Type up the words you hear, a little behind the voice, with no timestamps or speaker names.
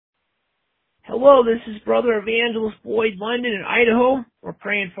Hello, this is Brother Evangelist Boyd London in Idaho. We're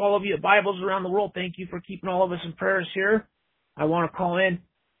praying for all of you at Bibles around the world. Thank you for keeping all of us in prayers here. I want to call in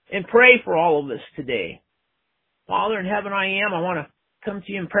and pray for all of us today. Father in heaven, I want to come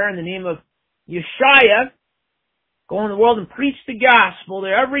to you in prayer in the name of Yeshua. Go in the world and preach the gospel to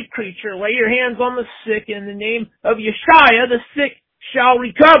every creature. Lay your hands on the sick. In the name of Yeshua, the sick shall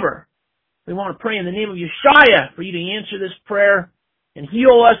recover. We want to pray in the name of Yeshua for you to answer this prayer and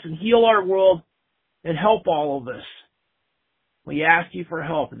heal us and heal our world and help all of us. We ask you for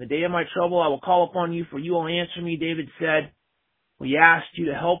help. In the day of my trouble, I will call upon you, for you will answer me, David said. We ask you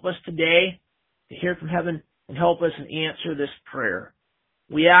to help us today, to hear from heaven and help us and answer this prayer.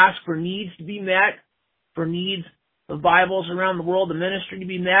 We ask for needs to be met, for needs of Bibles around the world, the ministry to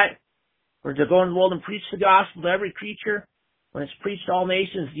be met, for to go in the world and preach the gospel to every creature. When it's preached to all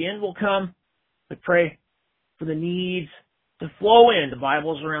nations, the end will come. We pray for the needs to flow into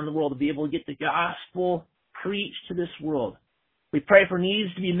Bibles around the world, to be able to get the gospel preached to this world. We pray for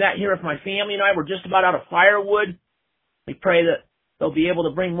needs to be met here. If my family and I were just about out of firewood, we pray that they'll be able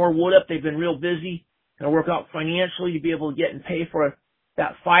to bring more wood up. They've been real busy and it'll work out financially to be able to get and pay for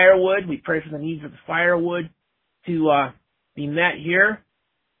that firewood. We pray for the needs of the firewood to be met here.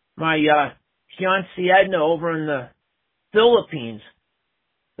 My fiancée Edna over in the Philippines,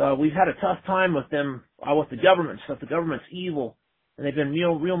 we've had a tough time with them, with the government stuff. The government's evil, and they've been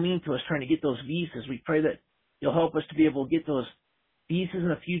real mean to us trying to get those visas. We pray that you'll help us to be able to get those visas in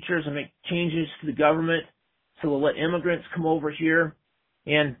the futures and make changes to the government so we'll let immigrants come over here.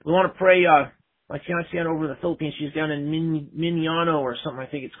 And we want to pray, my fiancée over in the Philippines, she's down in Mindanao or something, I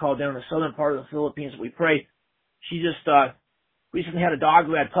think it's called, down in the southern part of the Philippines. We pray, she just recently had a dog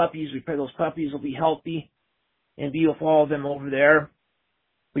who had puppies. We pray those puppies will be healthy and be with all of them over there.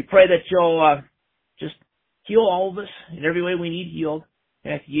 We pray that you'll just heal all of us in every way we need healed.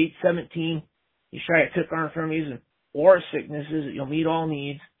 Matthew 8:17, Yeshua took our infirmities and bore our sicknesses, that you'll meet all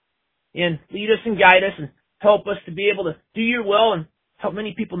needs. And lead us and guide us and help us to be able to do your will and help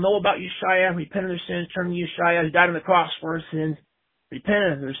many people know about Yeshua, repent of their sins, turn to Yeshua, who died on the cross for our sins,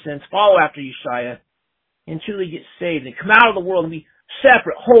 repent of their sins, follow after Yeshua, and truly get saved and come out of the world and be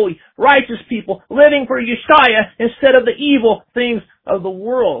separate, holy, righteous people living for Yeshua instead of the evil things of the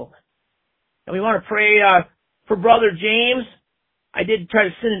world. And we want to pray for Brother James. I did try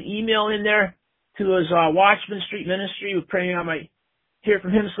to send an email in there to his Watchman Street ministry. We're praying I might hear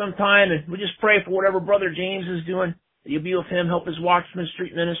from him sometime, and we just pray for whatever Brother James is doing, that you'll be with him, help his Watchman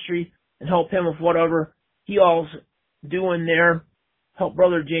Street ministry, and help him with whatever he all's doing there. Help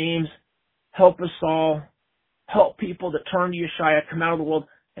Brother James, help us all. Help people that turn to Yeshua, come out of the world,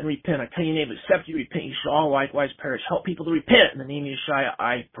 and repent. I tell you, neighbor, except you repent, you shall all likewise perish. Help people to repent. In the name of Yeshua,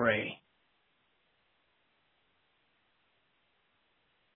 I pray.